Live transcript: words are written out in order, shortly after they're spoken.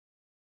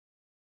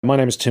My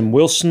name is Tim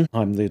Wilson.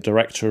 I'm the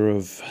director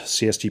of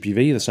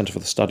CSTPV, the Centre for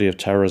the Study of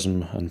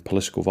Terrorism and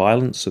Political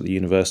Violence at the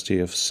University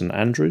of St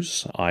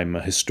Andrews. I'm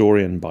a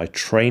historian by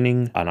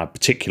training, and I have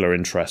particular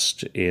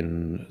interest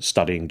in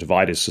studying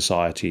divided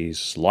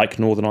societies like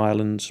Northern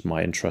Ireland.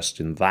 My interest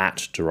in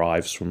that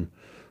derives from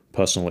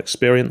personal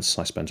experience.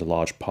 I spent a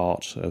large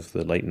part of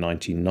the late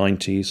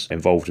 1990s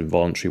involved in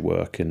voluntary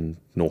work in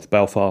North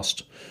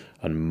Belfast,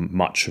 and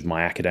much of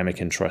my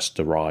academic interest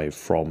derived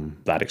from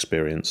that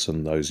experience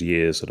and those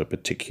years at a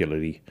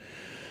particularly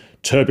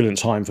turbulent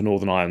time for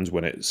Northern Ireland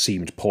when it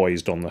seemed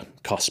poised on the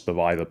cusp of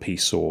either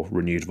peace or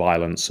renewed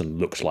violence and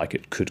looked like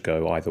it could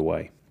go either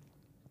way.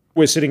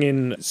 We're sitting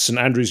in St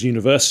Andrews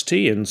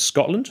University in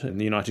Scotland, in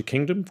the United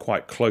Kingdom,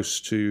 quite close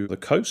to the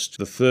coast,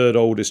 the third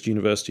oldest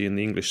university in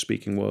the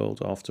English-speaking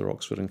world after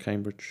Oxford and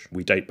Cambridge.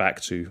 We date back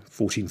to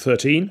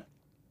 1413.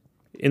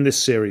 In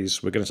this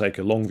series, we're going to take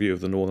a long view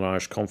of the Northern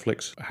Irish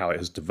conflict, how it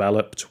has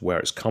developed, where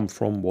it's come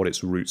from, what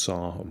its roots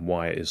are, and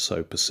why it is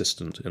so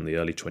persistent in the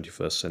early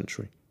 21st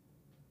century.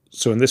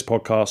 So in this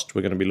podcast,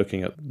 we're going to be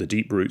looking at the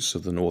deep roots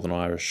of the Northern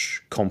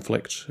Irish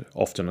conflict,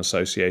 often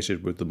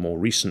associated with the more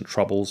recent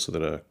troubles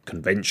that are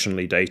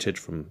conventionally dated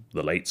from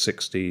the late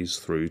 60s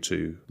through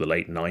to the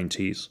late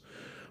 90s.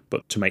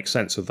 But to make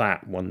sense of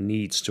that, one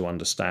needs to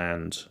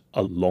understand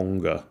a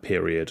longer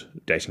period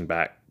dating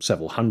back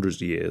several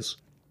hundred years.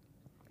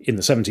 In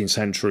the 17th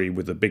century,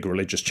 with the big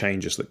religious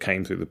changes that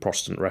came through the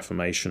Protestant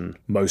Reformation,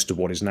 most of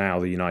what is now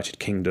the United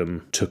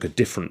Kingdom took a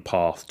different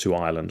path to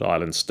Ireland.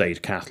 Ireland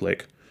stayed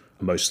Catholic.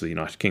 Most of the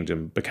United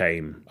Kingdom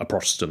became a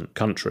Protestant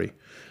country.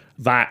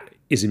 That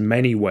is in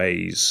many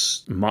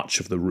ways much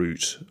of the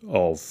root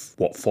of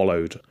what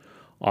followed.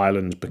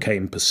 Ireland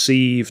became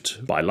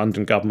perceived by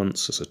London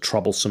governments as a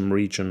troublesome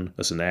region,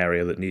 as an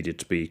area that needed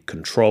to be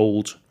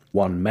controlled.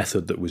 One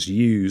method that was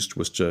used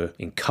was to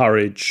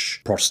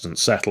encourage Protestant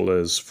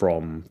settlers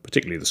from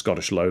particularly the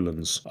Scottish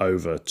lowlands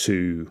over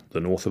to the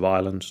north of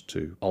Ireland,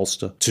 to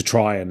Ulster, to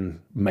try and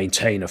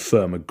maintain a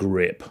firmer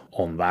grip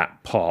on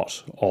that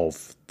part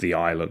of the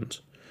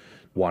island.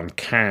 One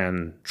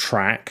can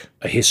track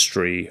a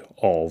history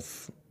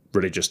of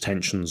religious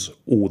tensions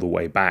all the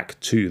way back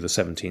to the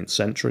 17th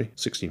century,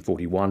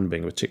 1641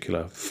 being a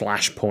particular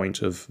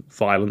flashpoint of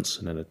violence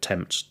in an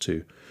attempt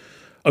to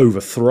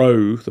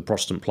overthrow the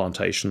Protestant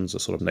plantations, a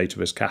sort of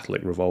nativist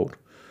Catholic revolt.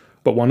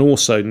 But one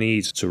also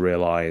needs to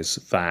realise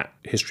that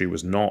history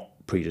was not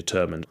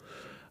predetermined.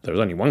 There was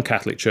only one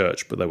Catholic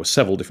church, but there were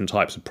several different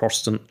types of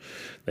Protestant.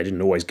 They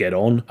didn't always get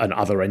on, and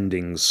other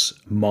endings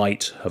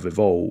might have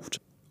evolved.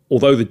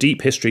 Although the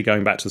deep history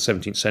going back to the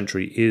 17th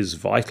century is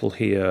vital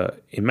here,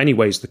 in many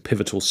ways the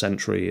pivotal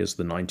century is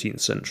the 19th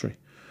century.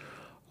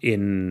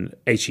 In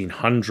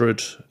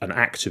 1800, an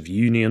Act of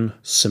Union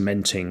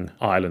cementing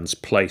Ireland's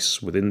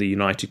place within the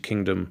United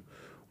Kingdom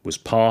was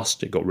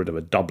passed. It got rid of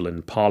a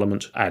Dublin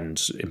Parliament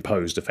and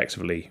imposed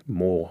effectively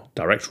more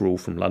direct rule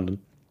from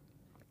London.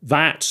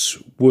 That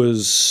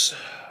was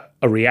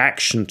a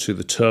reaction to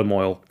the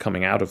turmoil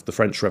coming out of the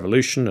French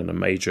Revolution and a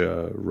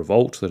major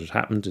revolt that had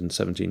happened in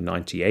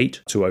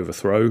 1798 to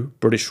overthrow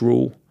British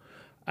rule,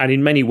 and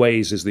in many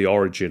ways is the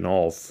origin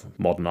of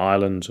modern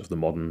Ireland, of the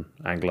modern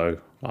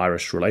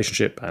Anglo-Irish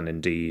relationship, and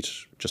indeed,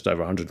 just over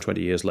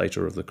 120 years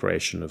later, of the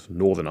creation of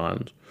Northern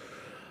Ireland.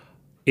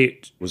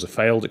 It was a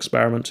failed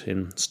experiment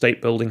in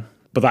state building,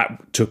 but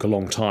that took a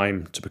long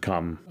time to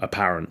become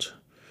apparent.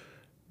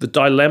 The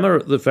dilemma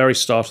at the very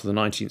start of the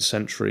 19th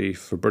century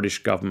for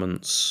British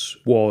governments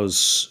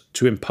was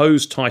to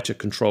impose tighter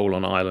control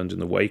on Ireland in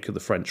the wake of the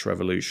French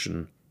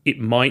Revolution. It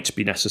might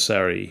be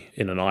necessary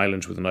in an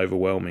island with an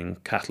overwhelming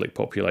Catholic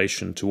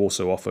population to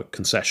also offer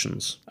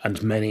concessions,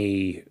 and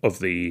many of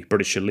the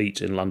British elite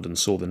in London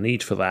saw the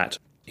need for that.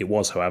 It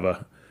was,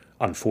 however,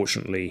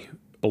 unfortunately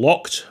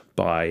blocked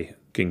by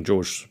King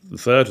George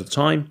III at the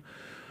time.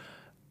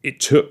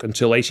 It took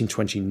until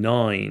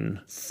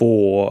 1829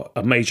 for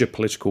a major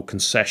political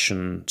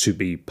concession to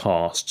be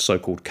passed,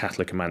 so-called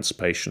Catholic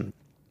emancipation.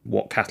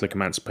 What Catholic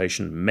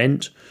emancipation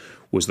meant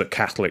was that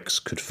Catholics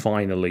could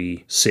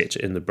finally sit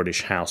in the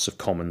British House of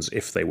Commons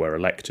if they were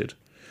elected.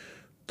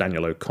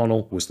 Daniel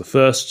O'Connell was the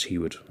first. He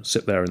would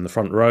sit there in the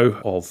front row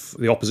of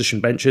the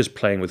opposition benches,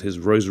 playing with his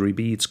rosary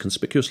beads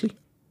conspicuously.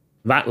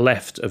 That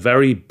left a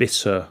very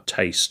bitter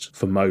taste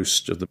for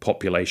most of the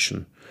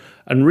population,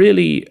 and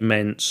really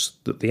meant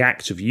that the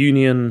Act of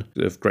Union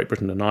of Great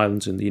Britain and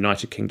Ireland in the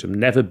United Kingdom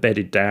never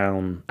bedded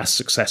down as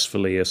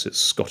successfully as its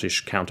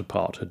Scottish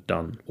counterpart had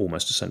done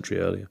almost a century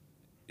earlier.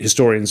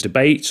 Historians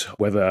debate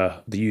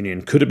whether the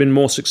Union could have been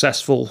more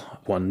successful.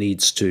 One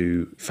needs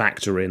to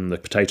factor in the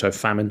potato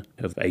famine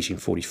of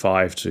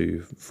 1845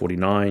 to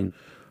 49.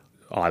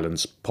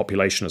 Ireland's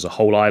population as a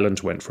whole island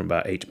went from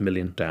about 8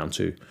 million down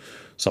to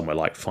somewhere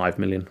like 5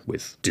 million,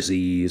 with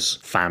disease,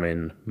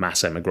 famine,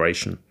 mass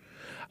emigration.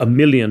 1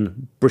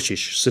 million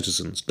British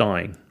citizens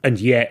dying, and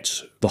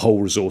yet the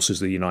whole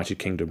resources of the United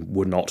Kingdom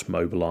were not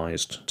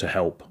mobilised to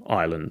help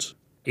Ireland.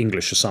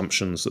 English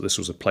assumptions that this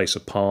was a place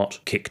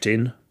apart kicked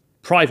in.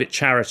 Private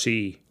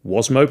charity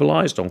was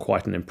mobilised on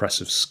quite an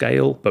impressive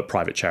scale, but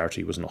private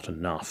charity was not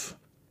enough.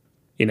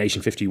 in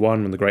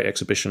 1851 when the Great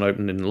Exhibition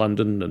opened in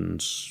London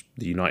and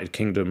the United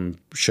Kingdom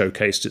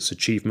showcased its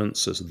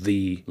achievements as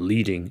the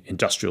leading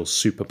industrial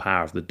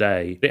superpower of the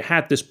day. It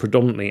had this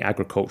predominantly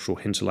agricultural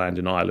hinterland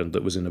in Ireland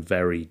that was in a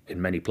very,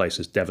 in many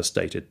places,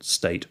 devastated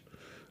state.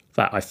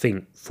 That, I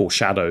think,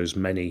 foreshadows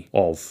many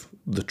of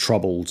the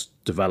troubled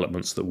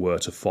developments that were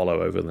to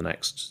follow over the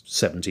next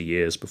 70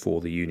 years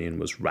before the Union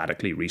was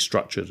radically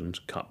restructured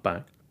and cut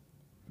back.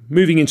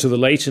 Moving into the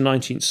later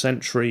 19th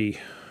century,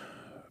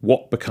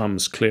 what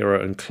becomes clearer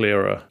and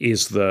clearer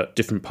is that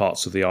different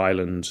parts of the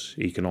island,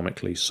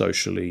 economically,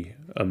 socially,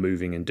 are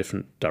moving in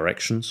different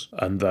directions,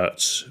 and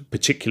that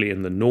particularly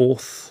in the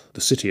north,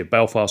 the city of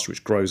Belfast,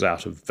 which grows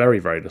out of very,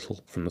 very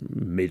little from the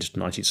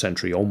mid-19th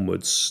century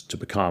onwards to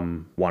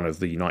become one of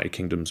the United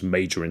Kingdom's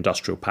major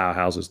industrial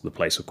powerhouses, the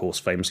place, of course,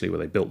 famously where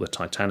they built the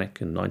Titanic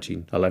in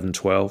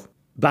 1911-12,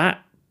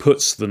 that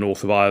puts the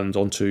north of Ireland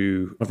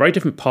onto a very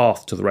different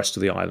path to the rest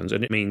of the island,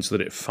 and it means that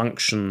it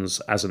functions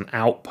as an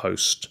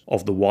outpost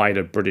of the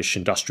wider British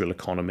industrial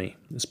economy.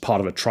 It's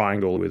part of a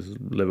triangle with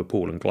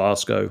Liverpool and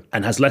Glasgow,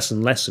 and has less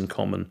and less in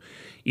common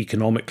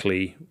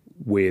economically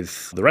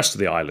with the rest of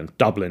the island.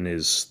 Dublin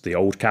is the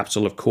old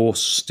capital, of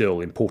course,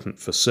 still important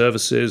for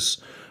services,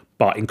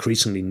 but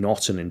increasingly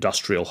not an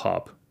industrial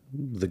hub,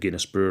 the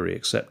Guinness Brewery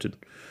accepted.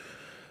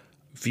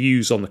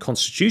 Views on the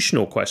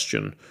constitutional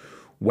question,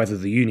 whether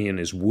the Union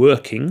is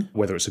working,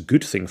 whether it's a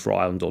good thing for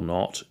Ireland or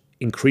not,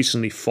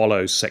 increasingly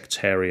follows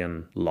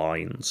sectarian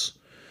lines.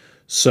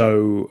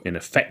 So,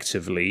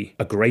 effectively,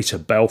 a greater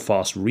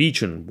Belfast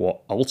region, what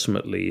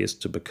ultimately is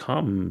to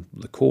become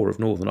the core of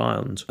Northern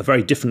Ireland, a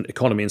very different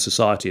economy and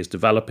society is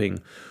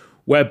developing,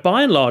 where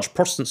by and large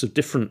Protestants of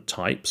different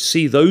types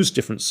see those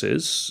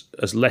differences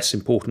as less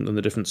important than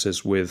the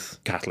differences with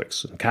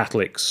Catholics. And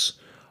Catholics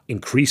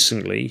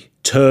increasingly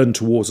turn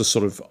towards a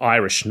sort of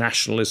Irish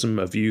nationalism,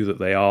 a view that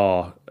they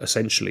are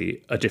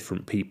essentially a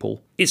different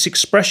people. Its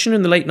expression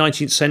in the late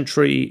 19th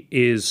century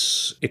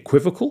is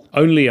equivocal.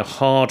 Only a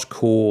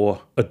hardcore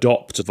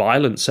adopt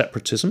violent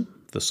separatism,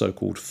 the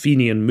so-called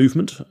Fenian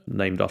movement,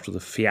 named after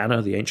the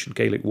Fianna, the ancient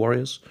Gaelic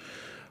warriors,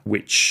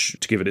 which,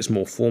 to give it its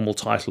more formal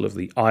title of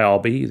the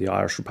IRB, the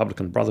Irish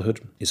Republican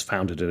Brotherhood, is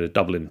founded in a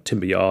Dublin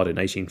timber yard in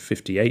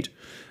 1858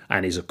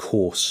 and is, of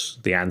course,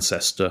 the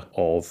ancestor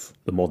of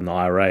the modern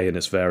IRA and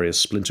its various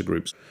splinter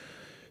groups.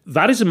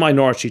 That is a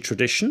minority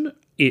tradition.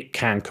 It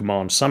can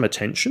command some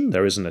attention.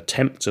 There is an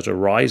attempt at a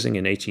rising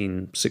in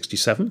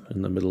 1867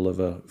 in the middle of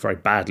a very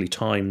badly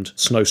timed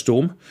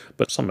snowstorm,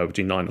 but somewhere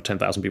between 9,000 or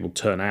 10,000 people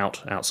turn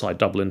out outside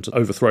Dublin to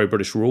overthrow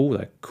British rule.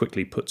 They're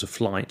quickly put to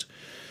flight.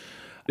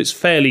 It's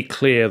fairly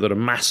clear that a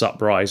mass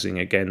uprising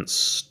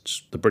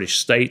against the British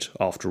state,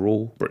 after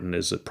all, Britain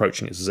is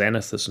approaching its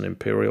zenith as an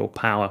imperial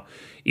power,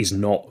 is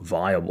not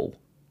viable.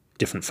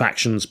 Different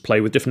factions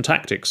play with different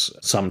tactics.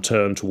 Some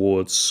turn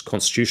towards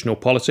constitutional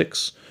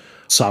politics.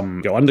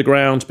 Some go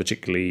underground,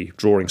 particularly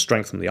drawing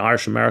strength from the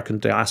Irish-American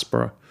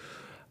diaspora.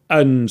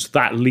 And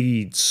that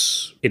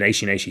leads in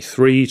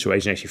 1883 to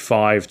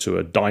 1885 to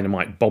a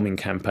dynamite bombing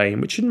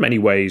campaign, which in many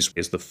ways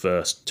is the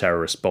first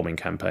terrorist bombing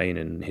campaign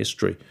in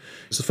history.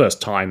 It's the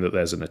first time that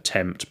there's an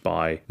attempt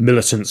by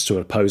militants to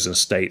oppose a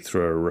state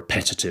through a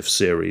repetitive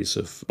series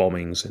of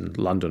bombings in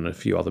London and a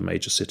few other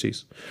major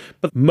cities.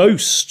 But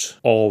most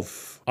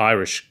of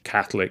Irish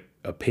Catholic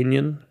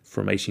opinion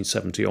from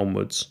 1870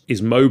 onwards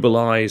is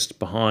mobilised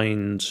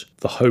behind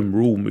the Home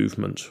Rule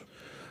movement,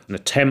 an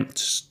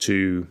attempt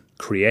to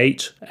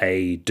create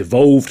a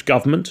devolved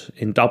government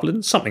in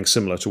Dublin, something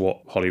similar to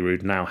what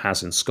Holyrood now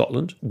has in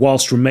Scotland,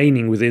 whilst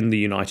remaining within the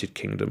United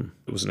Kingdom.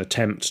 It was an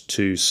attempt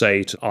to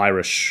say to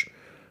Irish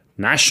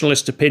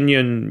nationalist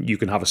opinion, you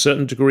can have a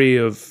certain degree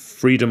of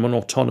freedom and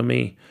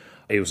autonomy.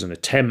 It was an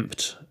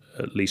attempt,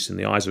 at least in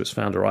the eyes of its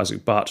founder,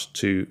 Isaac Butt,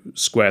 to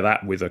square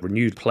that with a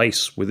renewed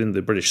place within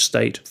the British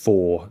state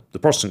for the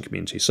Protestant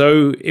community.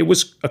 So it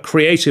was a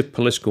creative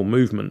political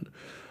movement.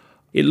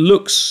 It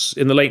looks,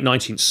 in the late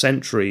 19th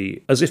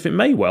century, as if it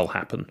may well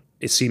happen.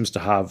 It seems to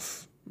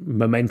have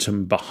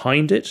momentum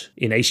behind it.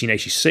 In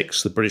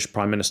 1886, the British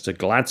Prime Minister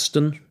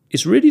Gladstone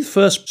is really the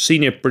first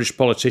senior British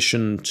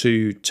politician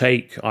to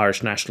take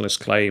Irish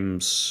nationalist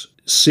claims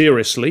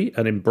seriously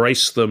and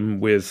embrace them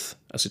with,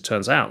 as it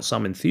turns out,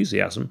 some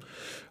enthusiasm.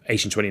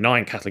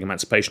 1829, Catholic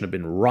emancipation had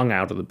been wrung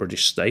out of the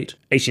British state.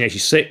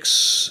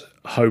 1886,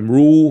 Home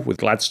Rule, with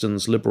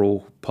Gladstone's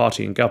Liberal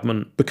Party in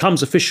government,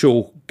 becomes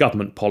official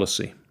government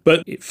policy.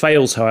 But it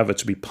fails, however,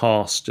 to be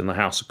passed in the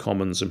House of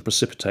Commons and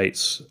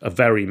precipitates a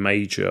very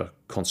major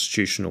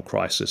constitutional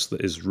crisis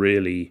that is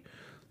really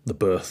the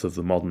birth of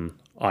the modern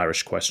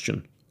Irish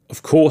question.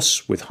 Of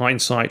course, with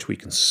hindsight, we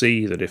can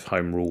see that if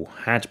Home Rule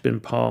had been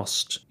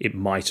passed, it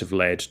might have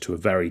led to a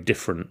very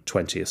different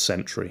 20th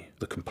century.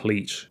 The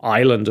complete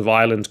island of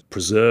Ireland,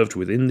 preserved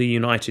within the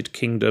United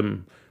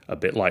Kingdom, a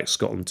bit like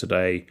Scotland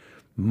today,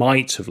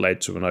 might have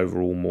led to an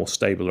overall more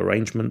stable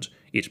arrangement.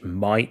 It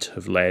might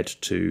have led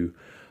to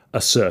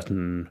a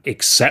certain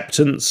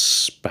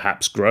acceptance,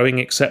 perhaps growing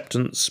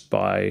acceptance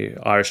by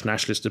Irish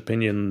nationalist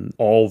opinion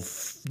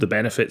of the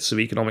benefits of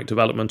economic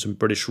development and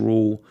British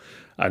rule,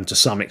 and to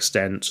some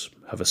extent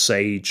have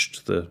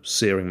assuaged the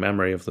searing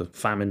memory of the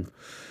famine.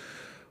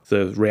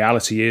 The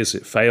reality is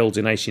it failed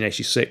in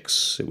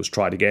 1886. It was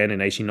tried again in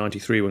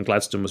 1893 when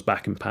Gladstone was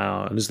back in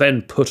power, and is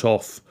then put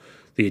off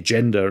the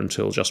agenda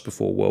until just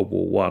before World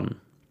War I.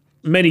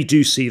 Many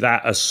do see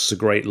that as a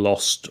great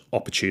lost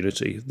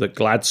opportunity, that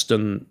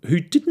Gladstone, who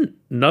didn't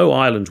know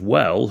Ireland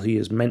well, he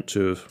is meant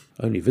to have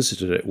only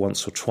visited it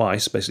once or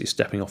twice, basically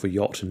stepping off a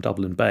yacht in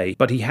Dublin Bay,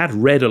 but he had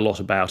read a lot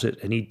about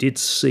it, and he did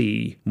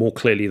see more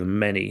clearly than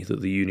many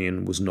that the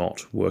Union was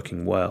not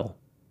working well.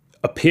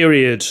 A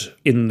period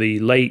in the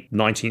late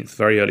 19th,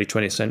 very early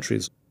 20th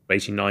centuries,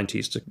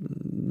 1890s to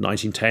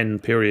 1910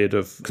 period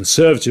of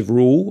conservative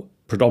rule,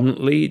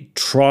 predominantly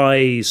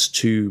tries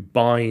to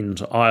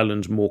bind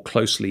Ireland more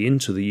closely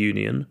into the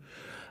Union,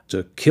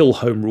 to kill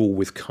Home Rule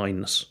with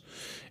kindness.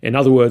 In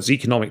other words,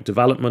 economic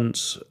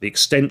development, the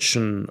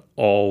extension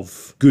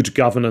of good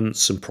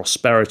governance and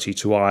prosperity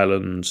to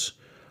Ireland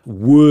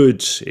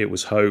would, it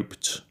was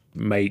hoped,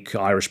 make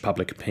Irish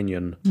public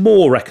opinion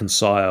more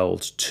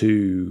reconciled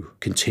to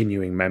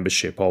continuing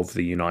membership of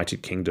the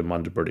United Kingdom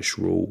under British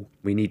rule.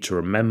 We need to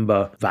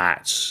remember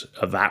that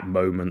at that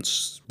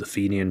moment, the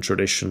Fenian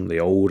tradition, the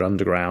old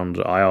underground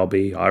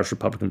IRB, Irish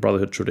Republican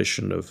Brotherhood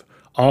tradition of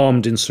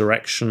armed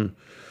insurrection,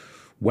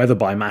 whether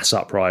by mass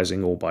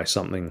uprising or by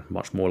something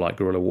much more like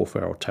guerrilla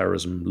warfare or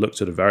terrorism,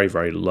 looked at a very,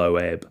 very low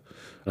ebb.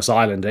 As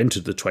Ireland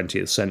entered the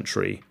 20th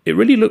century, it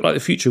really looked like the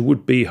future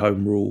would be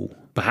Home Rule,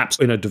 perhaps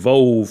in a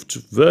devolved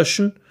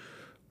version.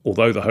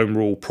 Although the Home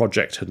Rule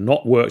project had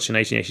not worked in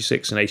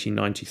 1886 and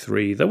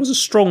 1893, there was a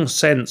strong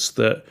sense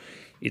that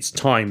its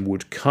time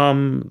would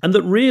come, and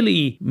that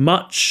really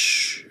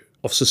much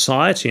of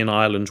society in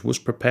Ireland was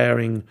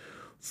preparing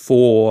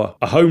for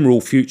a Home Rule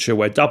future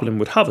where Dublin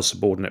would have a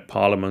subordinate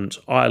parliament,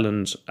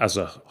 Ireland as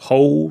a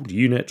whole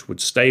unit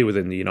would stay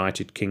within the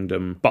United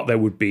Kingdom, but there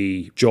would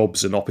be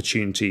jobs and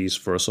opportunities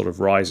for a sort of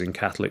rising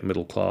Catholic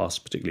middle class,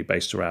 particularly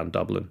based around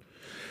Dublin.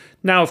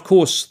 Now, of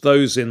course,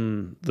 those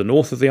in the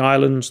north of the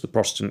island, the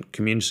Protestant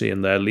community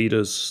and their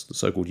leaders, the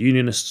so-called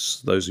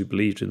Unionists, those who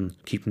believed in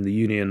keeping the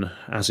Union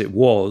as it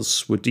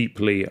was, were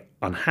deeply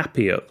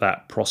unhappy at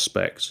that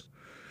prospect.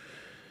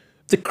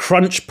 The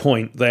crunch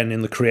point then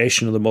in the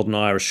creation of the modern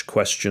Irish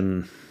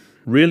question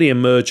really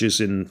emerges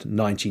in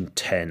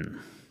 1910.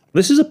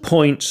 This is a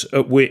point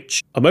at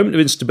which a moment of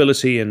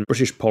instability in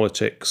British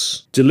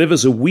politics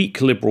delivers a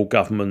weak Liberal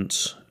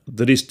government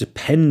that is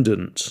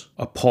dependent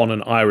upon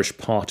an Irish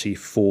party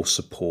for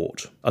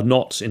support, a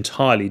not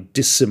entirely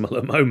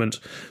dissimilar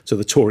moment to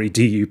the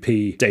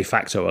Tory-DUP de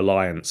facto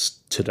alliance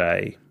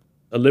today.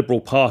 A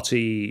Liberal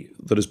party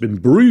that has been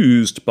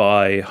bruised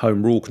by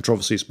Home Rule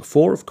controversies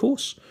before, of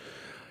course,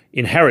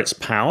 inherits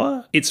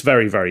power. It's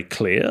very, very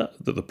clear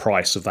that the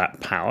price of that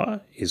power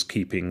is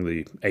keeping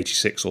the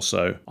 86 or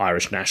so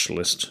Irish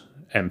nationalist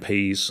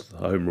MPs, the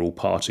Home Rule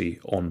Party,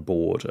 on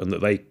board, and that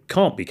they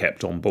can't be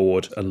kept on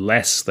board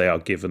unless they are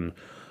given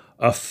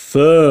a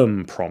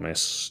firm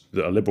promise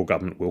that a Liberal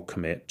government will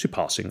commit to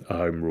passing a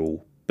Home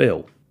Rule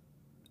bill.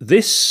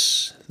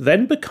 This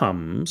then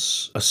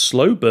becomes a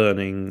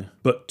slow-burning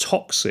but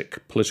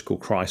toxic political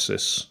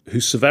crisis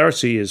whose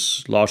severity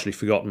is largely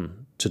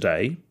forgotten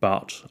today,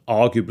 but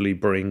arguably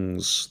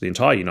brings the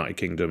entire United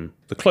Kingdom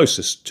the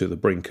closest to the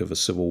brink of a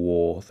civil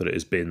war that it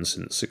has been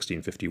since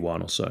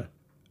 1651 or so.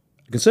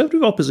 The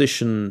Conservative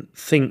opposition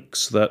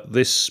thinks that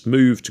this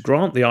move to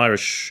grant the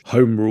Irish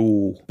Home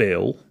Rule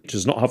Bill, which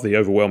does not have the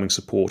overwhelming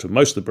support of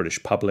most of the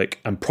British public,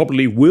 and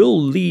probably will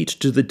lead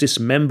to the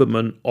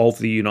dismemberment of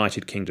the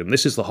United Kingdom.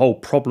 This is the whole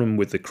problem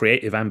with the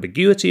creative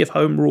ambiguity of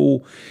Home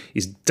Rule,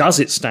 is does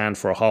it stand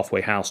for a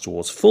halfway house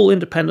towards full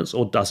independence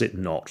or does it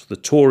not? The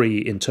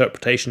Tory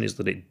interpretation is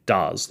that it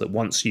does, that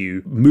once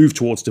you move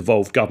towards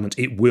devolved government,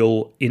 it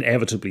will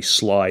inevitably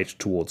slide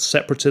towards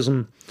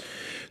separatism.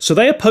 So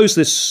they oppose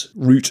this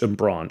root and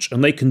branch,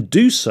 and they can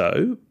do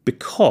so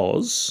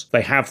because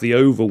they have the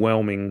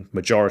overwhelming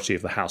majority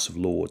of the House of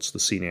Lords, the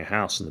senior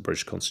house in the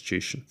British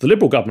Constitution. The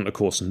Liberal government, of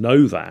course,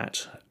 know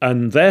that,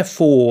 and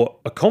therefore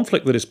a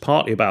conflict that is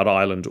partly about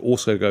Ireland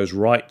also goes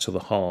right to the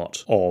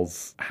heart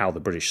of how the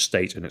British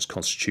state and its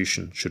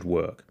constitution should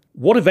work.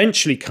 What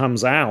eventually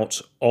comes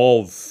out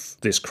of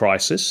this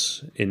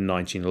crisis in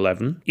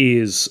 1911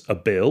 is a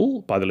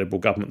bill by the Liberal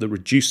government that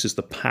reduces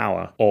the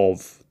power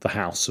of the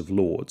House of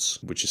Lords,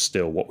 which is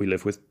still what we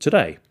live with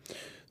today.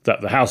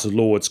 That the House of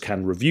Lords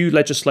can review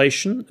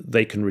legislation,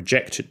 they can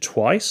reject it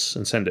twice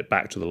and send it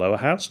back to the lower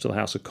house, to the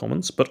House of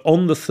Commons, but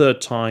on the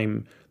third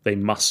time they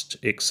must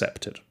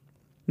accept it.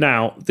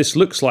 Now, this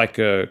looks like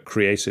a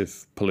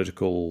creative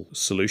political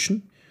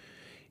solution.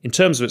 In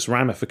terms of its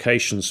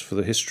ramifications for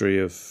the history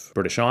of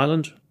British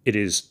Ireland, it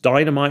is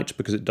dynamite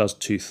because it does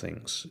two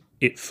things.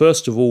 It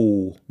first of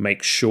all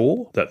makes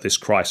sure that this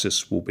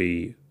crisis will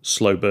be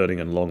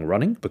slow-burning and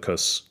long-running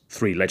because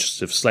 3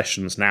 legislative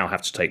sessions now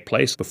have to take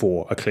place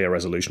before a clear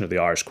resolution of the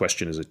Irish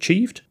question is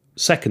achieved.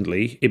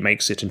 Secondly, it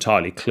makes it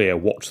entirely clear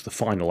what the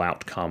final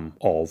outcome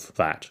of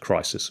that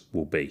crisis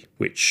will be,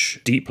 which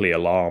deeply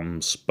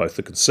alarms both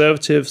the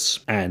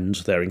Conservatives and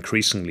their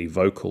increasingly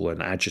vocal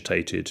and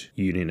agitated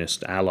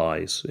unionist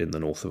allies in the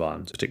north of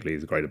Ireland, particularly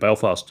the Greater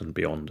Belfast and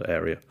beyond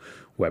area,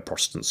 where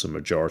Protestants are a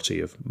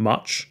majority of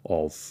much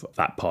of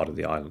that part of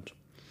the island.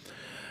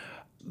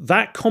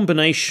 That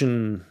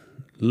combination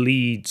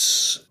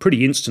leads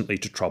pretty instantly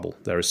to trouble.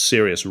 There is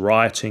serious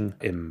rioting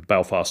in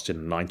Belfast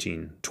in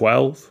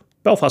 1912.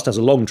 Belfast has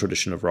a long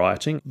tradition of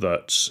rioting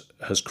that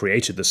has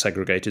created the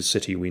segregated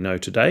city we know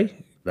today.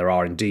 There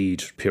are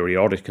indeed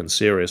periodic and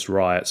serious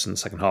riots in the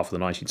second half of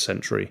the 19th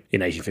century,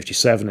 in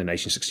 1857, in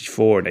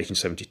 1864, in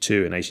 1872,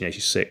 in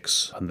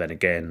 1886, and then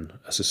again,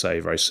 as I say,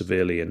 very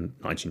severely in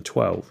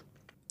 1912.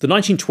 The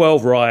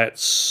 1912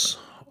 riots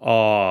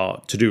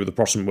are to do with the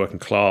Protestant working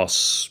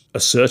class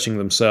asserting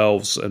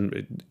themselves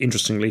and,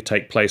 interestingly,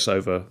 take place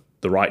over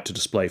the right to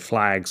display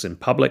flags in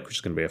public, which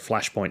is going to be a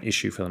flashpoint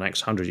issue for the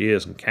next 100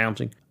 years and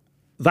counting.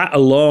 That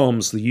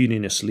alarms the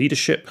unionist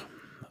leadership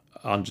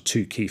under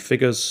two key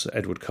figures,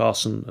 Edward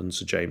Carson and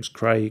Sir James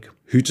Craig,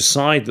 who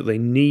decide that they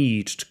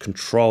need to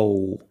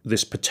control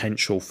this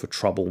potential for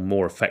trouble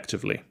more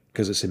effectively,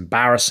 because it's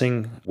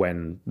embarrassing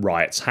when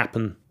riots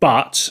happen.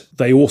 But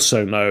they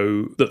also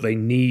know that they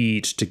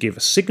need to give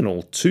a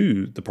signal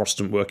to the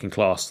Protestant working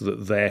class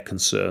that their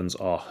concerns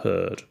are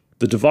heard.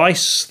 The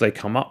device they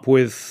come up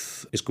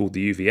with is called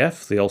the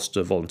UVF, the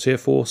Ulster Volunteer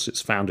Force.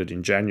 It's founded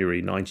in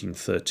January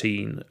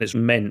 1913. It's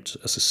meant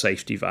as a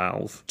safety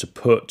valve to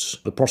put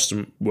the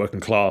Protestant working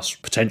class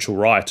potential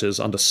rioters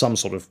under some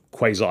sort of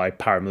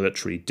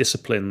quasi-paramilitary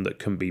discipline that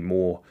can be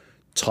more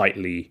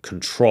tightly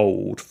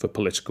controlled for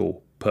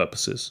political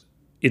purposes.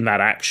 In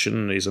that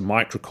action is a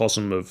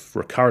microcosm of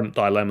recurrent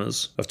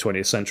dilemmas of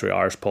 20th century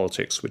Irish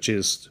politics, which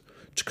is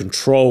to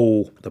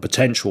control the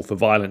potential for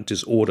violent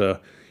disorder.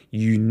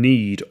 You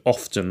need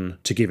often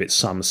to give it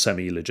some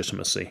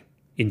semi-legitimacy.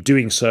 In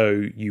doing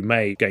so, you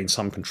may gain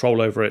some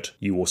control over it.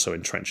 You also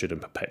entrench it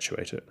and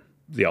perpetuate it.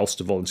 The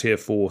Ulster Volunteer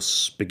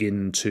Force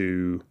begin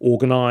to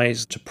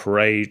organise, to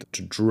parade,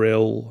 to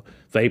drill.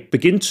 They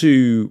begin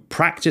to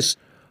practice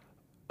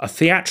a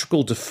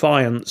theatrical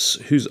defiance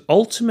whose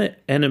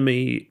ultimate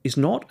enemy is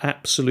not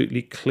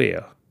absolutely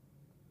clear.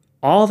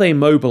 Are they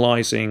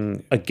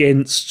mobilising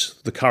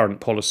against the current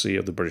policy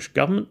of the British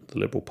government, the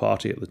Liberal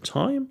Party at the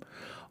time?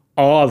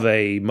 Are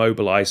they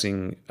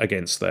mobilising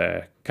against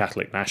their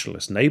Catholic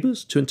nationalist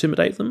neighbours to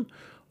intimidate them?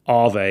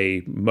 Are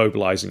they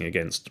mobilising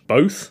against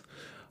both?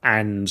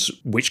 And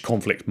which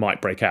conflict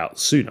might break out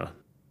sooner?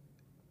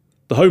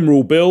 The Home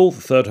Rule Bill,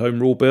 the third Home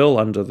Rule Bill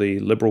under the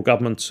Liberal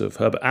government of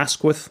Herbert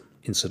Asquith,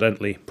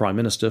 incidentally Prime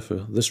Minister for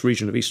this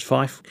region of East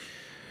Fife,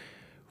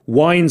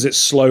 winds its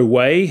slow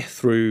way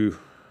through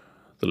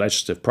the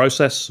legislative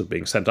process of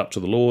being sent up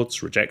to the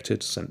Lords,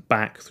 rejected, sent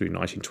back through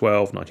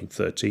 1912,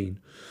 1913,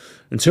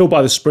 until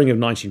by the spring of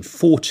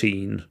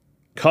 1914,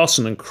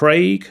 Carson and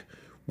Craig,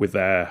 with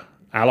their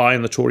ally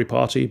in the Tory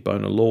party,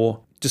 Bonar Law,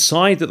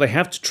 decide that they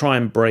have to try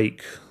and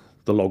break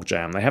the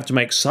logjam. They have to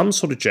make some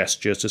sort of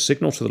gesture to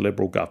signal to the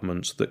Liberal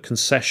government that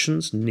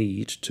concessions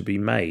need to be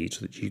made,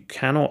 that you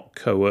cannot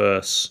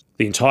coerce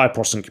the entire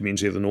Protestant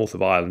community of the north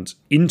of Ireland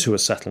into a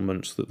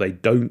settlement that they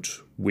don't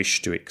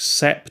wish to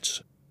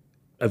accept.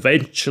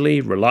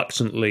 Eventually,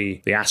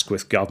 reluctantly, the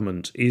Asquith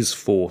government is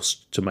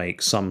forced to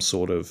make some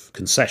sort of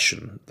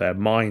concession. Their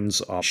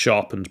minds are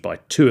sharpened by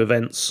two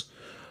events.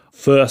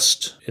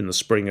 First, in the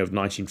spring of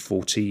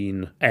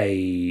 1914,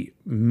 a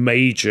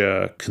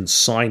major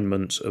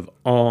consignment of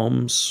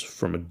arms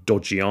from a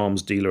dodgy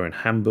arms dealer in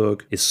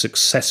Hamburg is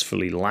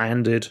successfully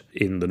landed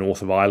in the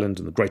north of Ireland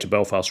and the Greater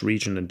Belfast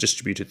region and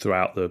distributed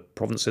throughout the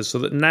provinces, so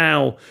that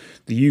now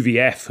the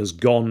UVF has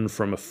gone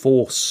from a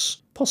force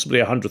possibly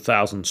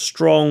 100,000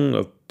 strong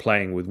of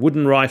playing with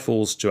wooden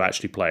rifles to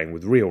actually playing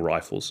with real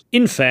rifles.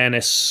 In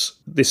fairness,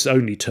 this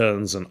only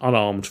turns an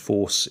unarmed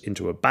force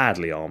into a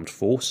badly armed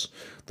force.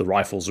 The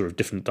rifles are of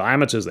different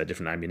diameters, they're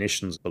different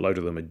ammunitions, a load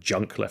of them are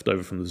junk left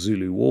over from the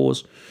Zulu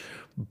Wars.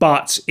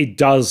 But it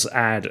does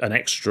add an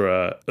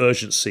extra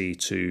urgency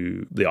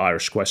to the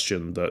Irish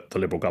question that the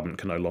Liberal government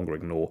can no longer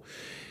ignore.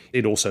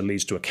 It also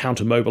leads to a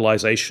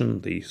counter-mobilisation,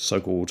 the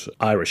so-called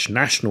Irish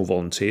National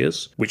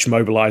Volunteers, which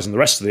mobilise in the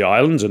rest of the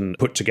island and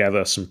put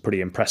together some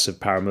pretty impressive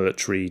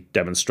paramilitary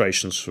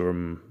demonstrations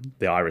from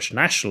the Irish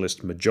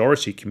nationalist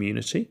majority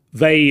community.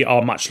 They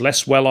are much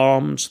less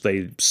well-armed,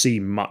 they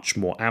seem much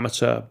more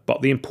amateur,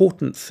 but the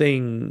important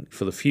thing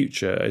for the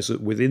future is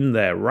that within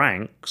their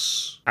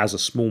ranks, as a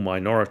small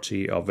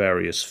minority, are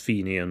various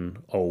Fenian,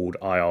 old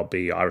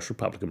IRB, Irish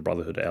Republican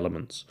Brotherhood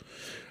elements.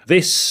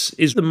 This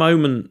is the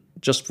moment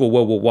just for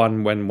World War I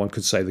when one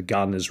could say the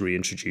gun is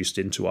reintroduced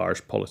into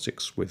Irish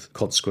politics with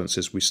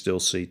consequences we still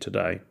see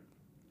today.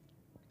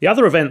 The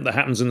other event that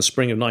happens in the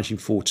spring of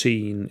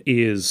 1914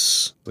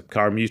 is the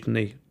Curragh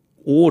Mutiny.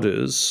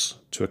 Orders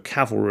to a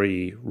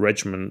cavalry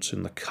regiment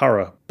in the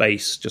Curragh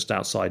base just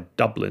outside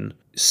Dublin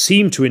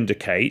seem to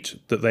indicate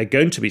that they're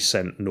going to be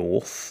sent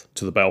north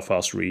to the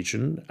Belfast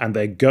region, and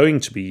they're going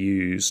to be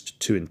used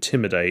to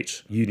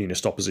intimidate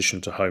Unionist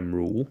opposition to Home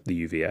Rule,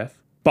 the UVF.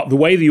 But the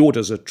way the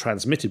orders are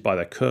transmitted by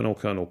their colonel,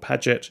 Colonel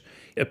Paget,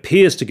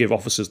 appears to give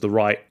officers the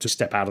right to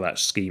step out of that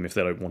scheme if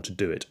they don't want to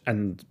do it,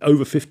 and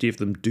over 50 of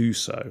them do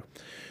so.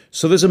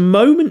 So there's a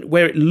moment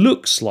where it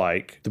looks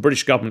like the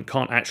British government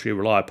can't actually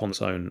rely upon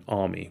its own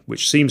army,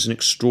 which seems an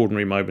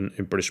extraordinary moment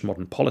in British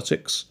modern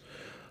politics.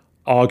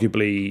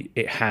 Arguably,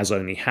 it has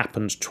only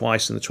happened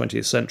twice in the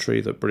 20th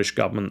century that British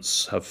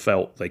governments have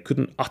felt they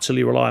couldn't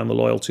utterly rely on the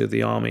loyalty of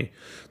the army.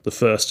 The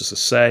first, as I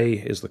say,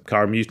 is the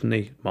Curragh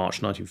Mutiny,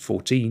 March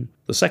 1914.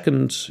 The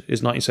second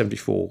is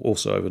 1974,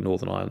 also over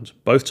Northern Ireland.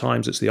 Both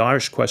times it's the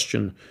Irish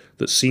question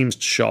that seems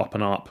to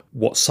sharpen up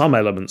what some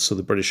elements of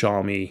the British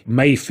Army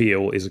may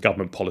feel is a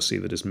government policy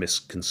that is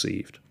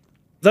misconceived.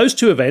 Those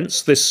two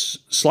events, this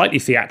slightly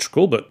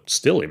theatrical but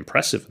still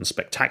impressive and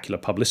spectacular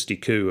publicity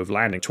coup of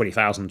landing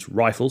 20,000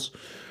 rifles,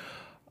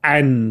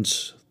 and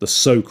the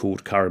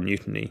so-called Curragh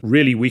Mutiny,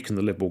 really weaken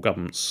the Liberal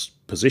government's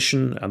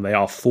position, and they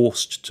are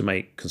forced to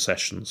make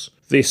concessions.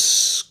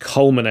 This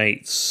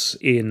culminates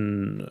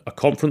in a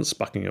conference,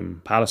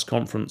 Buckingham Palace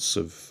Conference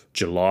of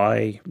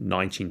July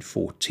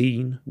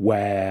 1914,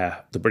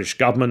 where the British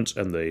government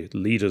and the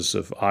leaders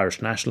of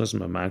Irish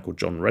nationalism, a man called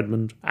John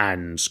Redmond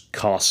and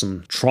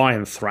Carson, try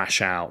and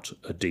thrash out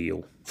a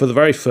deal. For the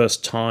very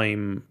first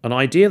time, an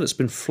idea that's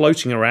been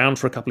floating around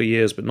for a couple of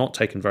years but not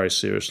taken very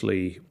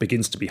seriously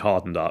begins to be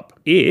hardened up.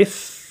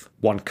 If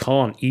one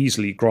can't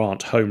easily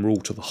grant Home Rule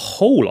to the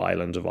whole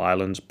island of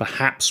Ireland,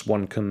 perhaps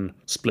one can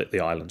split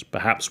the island,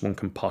 perhaps one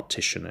can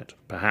partition it,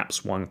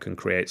 perhaps one can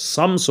create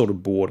some sort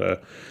of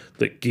border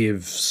that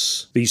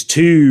gives these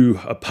two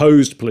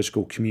opposed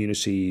political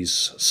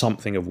communities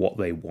something of what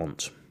they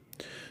want.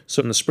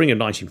 So in the spring of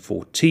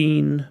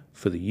 1914,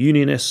 for the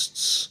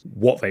Unionists,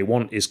 what they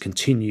want is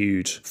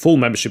continued full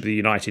membership of the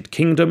United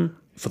Kingdom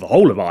for the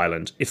whole of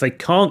Ireland. If they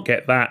can't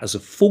get that as a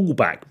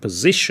fallback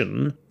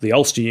position, the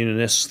Ulster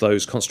Unionists,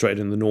 those concentrated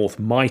in the north,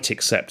 might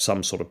accept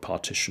some sort of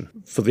partition.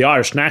 For the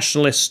Irish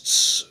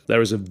nationalists,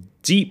 there is a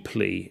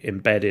deeply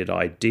embedded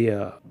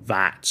idea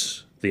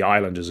that the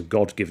island is a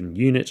God-given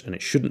unit and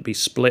it shouldn't be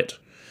split.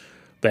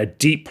 They're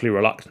deeply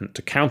reluctant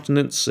to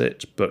countenance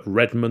it, but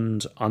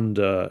Redmond,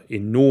 under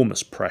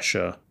enormous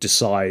pressure,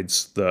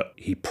 decides that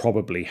he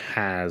probably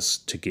has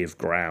to give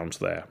ground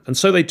there. And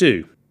so they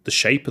do. The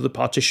shape of the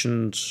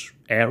partitioned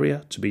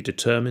area to be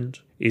determined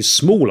is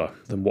smaller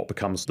than what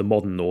becomes the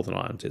modern Northern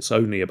Ireland. It's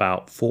only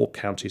about 4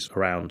 counties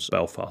around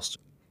Belfast.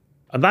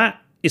 And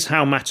that is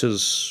how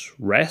matters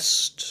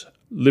rest.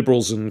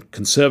 Liberals and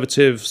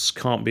Conservatives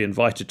can't be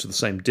invited to the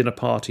same dinner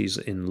parties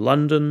in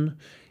London.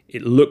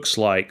 It looks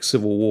like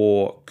civil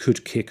war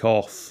could kick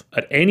off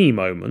at any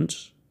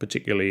moment,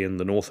 particularly in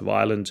the north of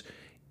Ireland,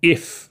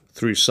 if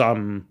through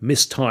some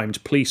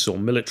mistimed police or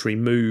military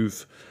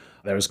move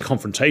there is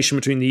confrontation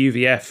between the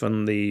UVF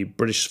and the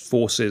British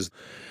forces.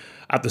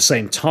 At the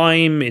same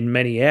time, in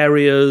many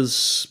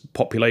areas,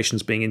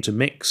 populations being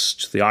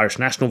intermixed, the Irish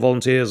National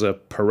Volunteers are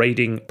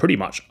parading pretty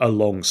much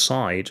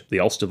alongside the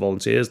Ulster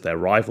Volunteers, their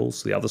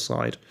rivals, the other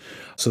side.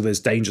 So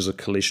there's dangers of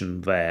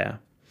collision there.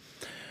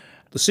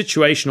 The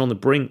situation on the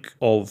brink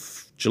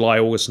of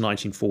July-August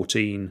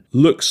 1914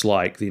 looks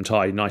like the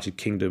entire United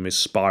Kingdom is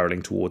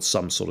spiralling towards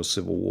some sort of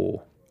civil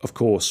war. Of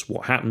course,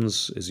 what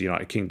happens is the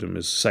United Kingdom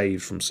is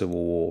saved from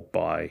civil war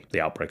by the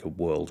outbreak of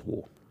World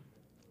War.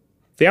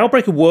 The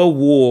outbreak of World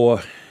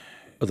War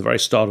at the very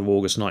start of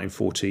August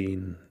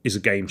 1914 is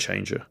a game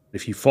changer.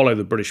 If you follow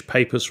the British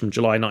papers from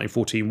July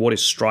 1914, what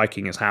is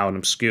striking is how an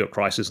obscure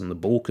crisis in the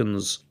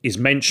Balkans is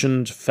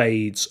mentioned,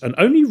 fades, and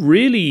only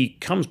really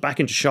comes back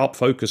into sharp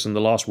focus in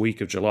the last week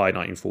of July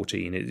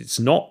 1914. It's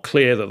not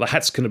clear that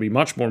that's going to be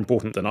much more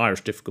important than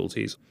Irish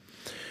difficulties.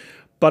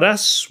 But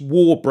as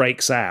war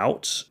breaks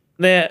out,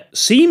 there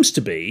seems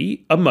to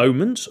be a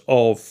moment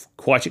of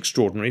quite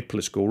extraordinary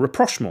political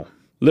rapprochement.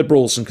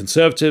 Liberals and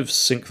Conservatives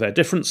sink their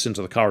difference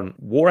into the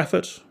current war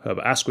effort.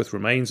 Herbert Asquith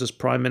remains as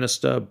Prime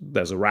Minister.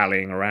 There's a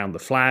rallying around the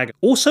flag.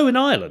 Also in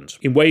Ireland,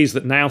 in ways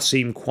that now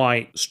seem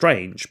quite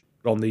strange.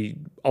 On the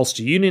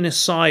Ulster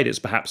Unionist side, it's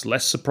perhaps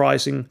less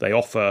surprising. They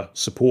offer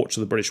support to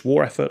the British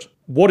war effort.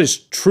 What is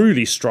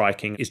truly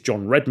striking is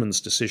John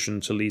Redmond's decision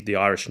to lead the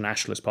Irish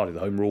Nationalist Party, the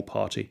Home Rule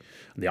Party,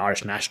 and the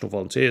Irish National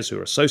Volunteers, who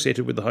are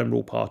associated with the Home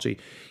Rule Party,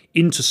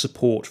 into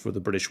support for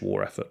the British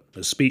war effort.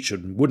 A speech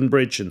at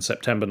Woodenbridge in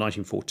September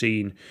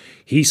 1914,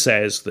 he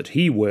says that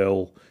he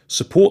will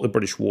support the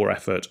British war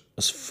effort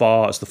as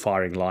far as the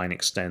firing line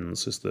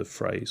extends, is the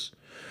phrase.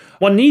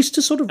 One needs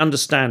to sort of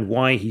understand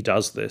why he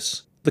does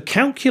this. The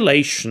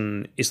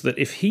calculation is that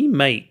if he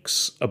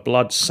makes a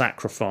blood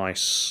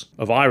sacrifice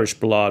of Irish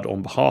blood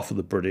on behalf of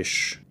the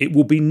British, it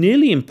will be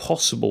nearly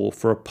impossible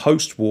for a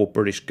post-war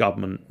British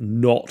government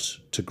not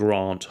to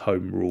grant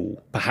Home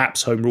Rule.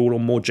 Perhaps Home Rule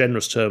on more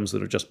generous terms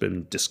that have just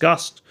been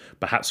discussed,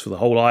 perhaps for the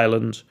whole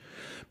island.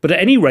 But at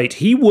any rate,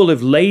 he will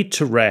have laid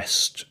to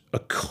rest a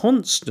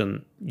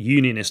constant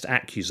Unionist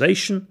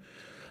accusation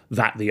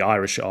that the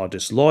Irish are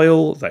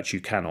disloyal, that you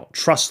cannot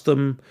trust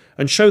them,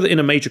 and show that in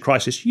a major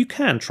crisis you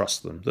can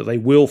trust them, that they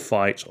will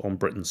fight on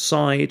Britain's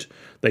side,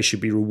 they should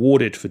be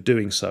rewarded for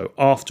doing so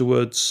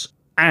afterwards,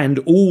 and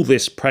all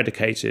this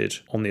predicated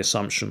on the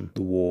assumption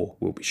the war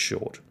will be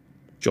short.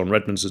 John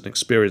Redmond's an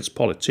experienced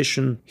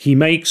politician. He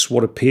makes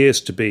what appears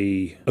to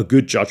be a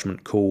good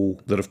judgment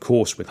call that, of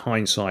course, with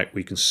hindsight,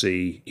 we can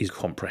see is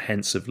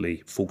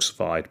comprehensively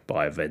falsified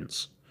by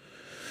events.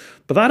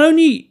 But that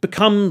only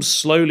becomes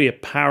slowly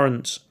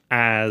apparent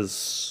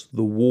as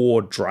the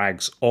war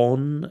drags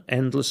on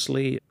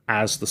endlessly,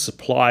 as the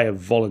supply of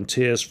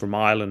volunteers from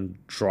Ireland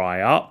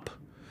dry up,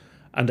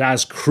 and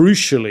as,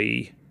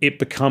 crucially, it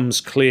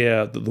becomes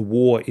clear that the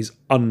war is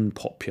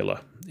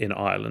unpopular in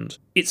Ireland.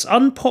 It's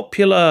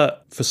unpopular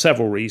for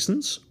several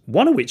reasons,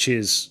 one of which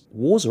is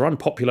wars are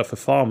unpopular for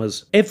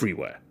farmers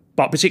everywhere,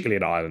 but particularly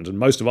in Ireland, and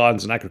most of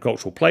Ireland's an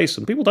agricultural place,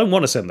 and people don't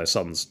want to send their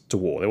sons to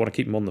war. They want to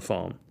keep them on the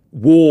farm.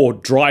 War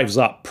drives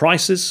up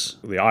prices.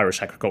 The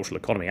Irish agricultural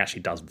economy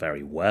actually does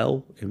very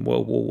well in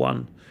World War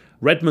I.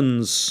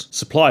 Redmond's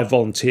supply of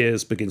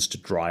volunteers begins to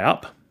dry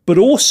up. But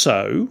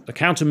also, a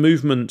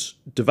counter-movement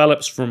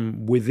develops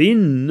from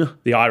within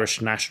the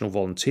Irish National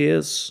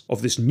Volunteers,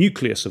 of this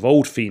nucleus of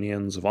old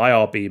Fenians, of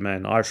IRB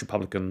men, Irish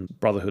Republican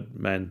Brotherhood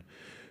men,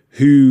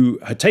 who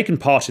had taken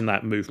part in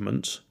that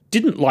movement,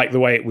 didn't like the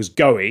way it was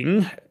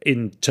going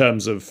in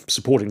terms of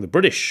supporting the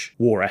British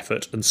war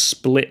effort, and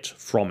split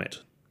from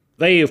it.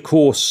 They, of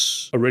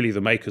course, are really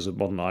the makers of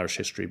modern Irish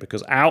history,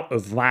 because out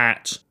of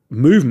that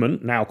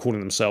movement, now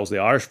calling themselves the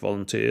Irish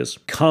Volunteers,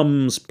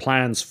 comes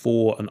plans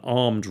for an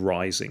armed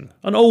rising.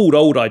 An old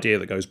idea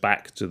that goes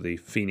back to the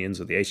Fenians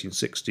of the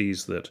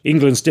 1860s, that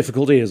England's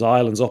difficulty is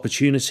Ireland's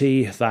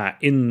opportunity, that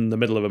in the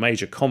middle of a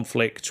major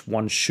conflict,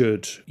 one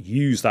should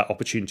use that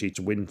opportunity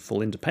to win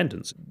full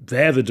independence.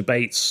 There the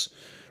debates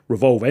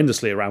revolve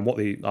endlessly around what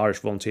the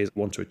Irish Volunteers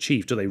want to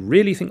achieve. Do they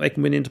really think they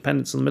can win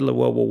independence in the middle of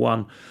World War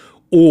I?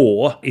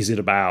 Or is it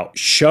about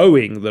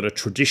showing that a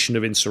tradition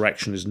of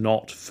insurrection is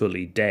not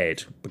fully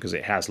dead, because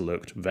it has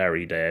looked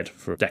very dead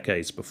for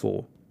decades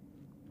before?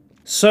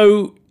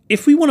 So,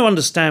 if we want to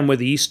understand where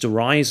the Easter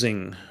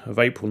Rising of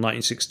April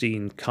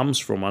 1916 comes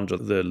from under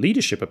the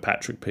leadership of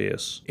Patrick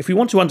Pearse, if we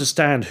want to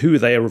understand who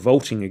they are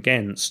revolting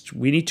against,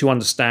 we need to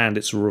understand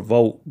it's a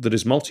revolt that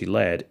is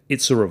multi-layered.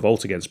 It's a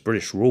revolt against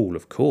British rule,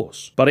 of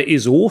course, but it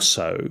is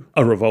also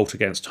a revolt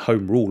against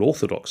Home Rule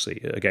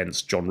orthodoxy,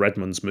 against John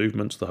Redmond's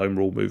movement, the Home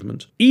Rule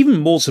movement.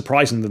 Even more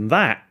surprising than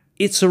that,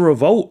 it's a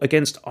revolt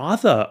against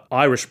other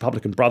Irish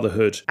Republican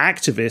Brotherhood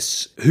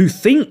activists who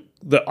think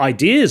that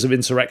ideas of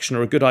insurrection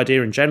are a good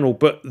idea in general,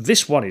 but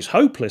this one is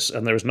hopeless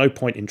and there is no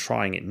point in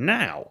trying it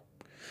now.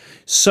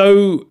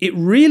 So it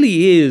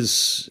really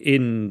is,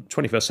 in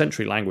 21st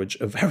century language,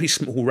 a very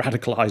small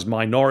radicalised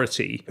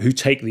minority who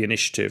take the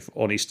initiative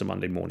on Easter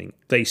Monday morning.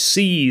 They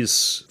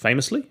seize,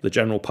 famously, the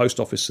General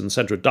Post Office in the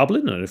centre of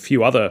Dublin and a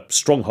few other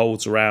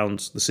strongholds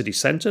around the city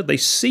centre. They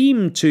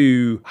seem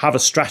to have a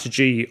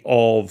strategy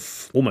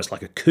of, almost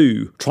like a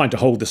coup, trying to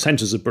hold the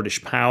centres of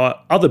British power.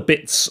 Other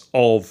bits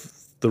of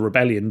the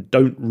rebellion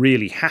don't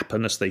really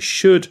happen as they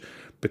should,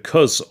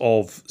 because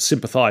of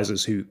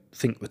sympathisers who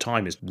think the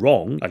time is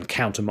wrong and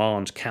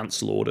countermand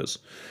cancel orders.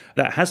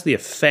 That has the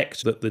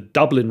effect that the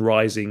Dublin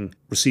Rising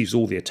receives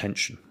all the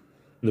attention.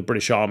 The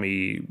British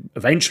Army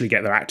eventually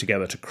get their act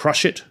together to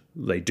crush it.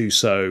 They do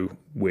so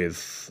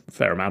with a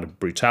fair amount of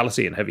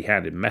brutality and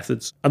heavy-handed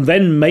methods, and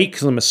then make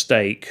the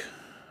mistake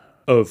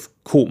of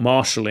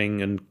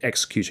court-martialling and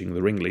executing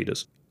the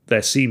ringleaders.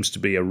 There seems to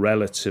be a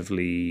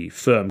relatively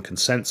firm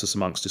consensus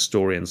amongst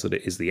historians that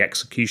it is the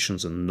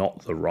executions and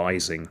not the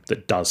rising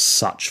that does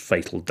such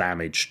fatal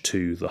damage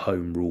to the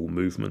Home Rule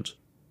movement.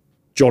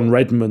 John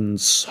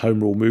Redmond's Home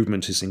Rule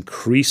movement is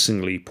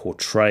increasingly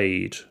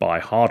portrayed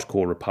by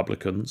hardcore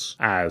Republicans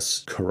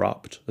as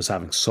corrupt, as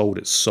having sold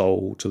its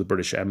soul to the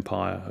British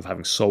Empire, of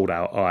having sold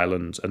out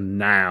Ireland, and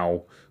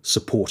now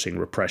supporting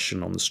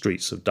repression on the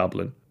streets of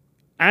Dublin.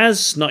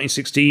 As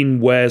 1916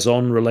 wears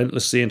on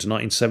relentlessly into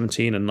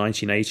 1917 and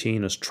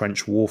 1918, as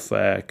trench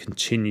warfare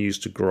continues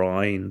to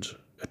grind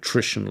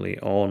attritionally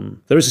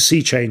on, there is a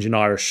sea change in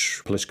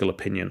Irish political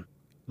opinion.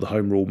 The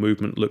Home Rule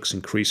movement looks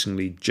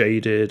increasingly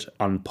jaded,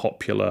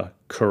 unpopular,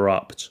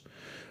 corrupt,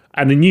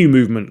 and a new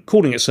movement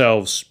calling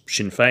itself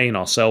Sinn Féin,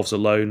 Ourselves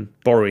Alone,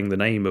 borrowing the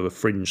name of a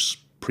fringe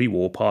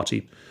pre-war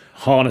party,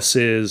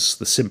 harnesses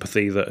the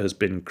sympathy that has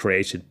been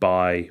created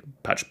by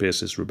Patrick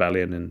Pearse's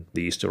rebellion in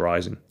the Easter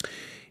Rising.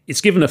 It's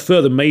given a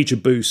further major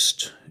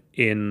boost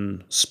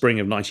in spring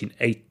of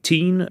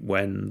 1918,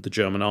 when the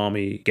German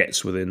army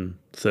gets within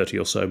 30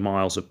 or so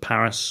miles of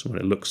Paris, when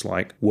it looks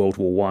like World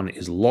War I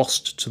is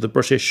lost to the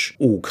British.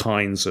 All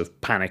kinds of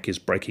panic is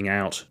breaking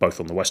out, both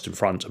on the Western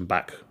Front and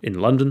back in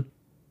London.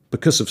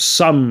 Because of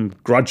some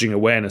grudging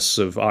awareness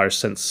of Irish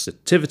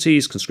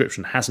sensitivities,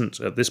 conscription hasn't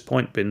at this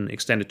point been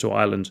extended to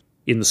Ireland.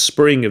 In the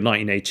spring of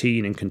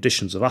 1918, in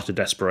conditions of utter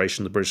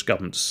desperation, the British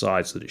government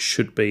decides that it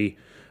should be,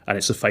 and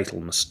it's a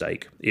fatal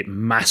mistake. It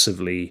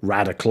massively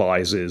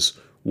radicalises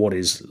what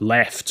is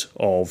left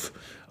of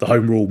the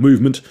Home Rule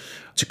movement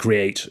to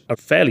create a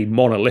fairly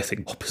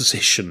monolithic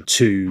opposition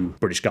to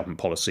British government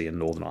policy in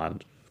Northern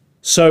Ireland.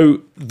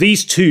 So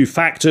these two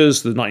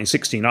factors, the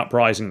 1916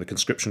 uprising, the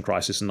conscription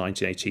crisis in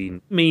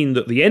 1918, mean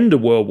that the end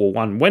of World War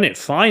I, when it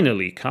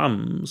finally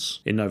comes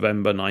in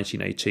November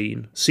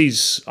 1918,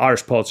 sees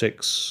Irish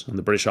politics and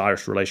the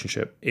British-Irish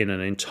relationship in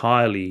an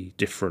entirely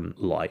different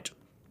light.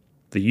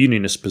 The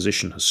Unionist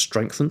position has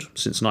strengthened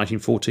since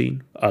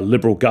 1914. A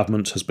Liberal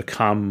government has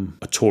become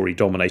a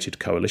Tory-dominated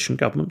coalition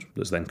government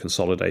that's then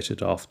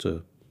consolidated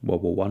after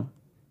World War I.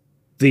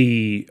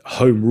 The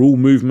Home Rule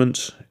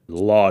movement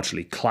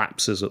largely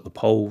collapses at the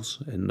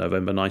polls in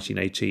November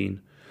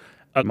 1918.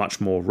 A much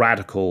more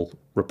radical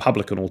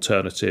Republican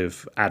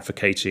alternative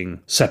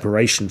advocating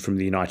separation from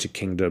the United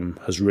Kingdom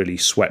has really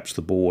swept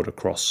the board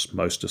across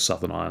most of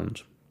Southern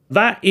Ireland.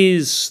 That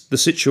is the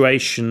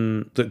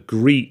situation that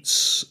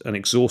greets an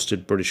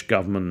exhausted British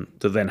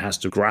government that then has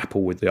to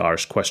grapple with the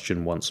Irish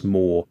question once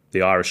more.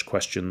 The Irish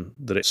question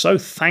that it so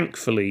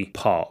thankfully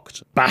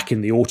parked back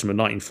in the autumn of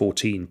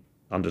 1914.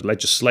 Under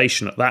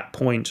legislation at that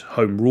point,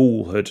 Home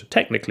Rule had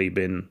technically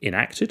been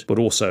enacted, but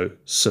also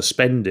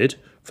suspended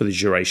for the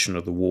duration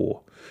of the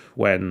war.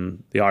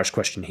 When the Irish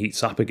question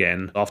heats up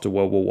again after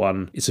World War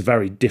I, it's a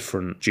very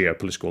different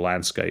geopolitical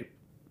landscape.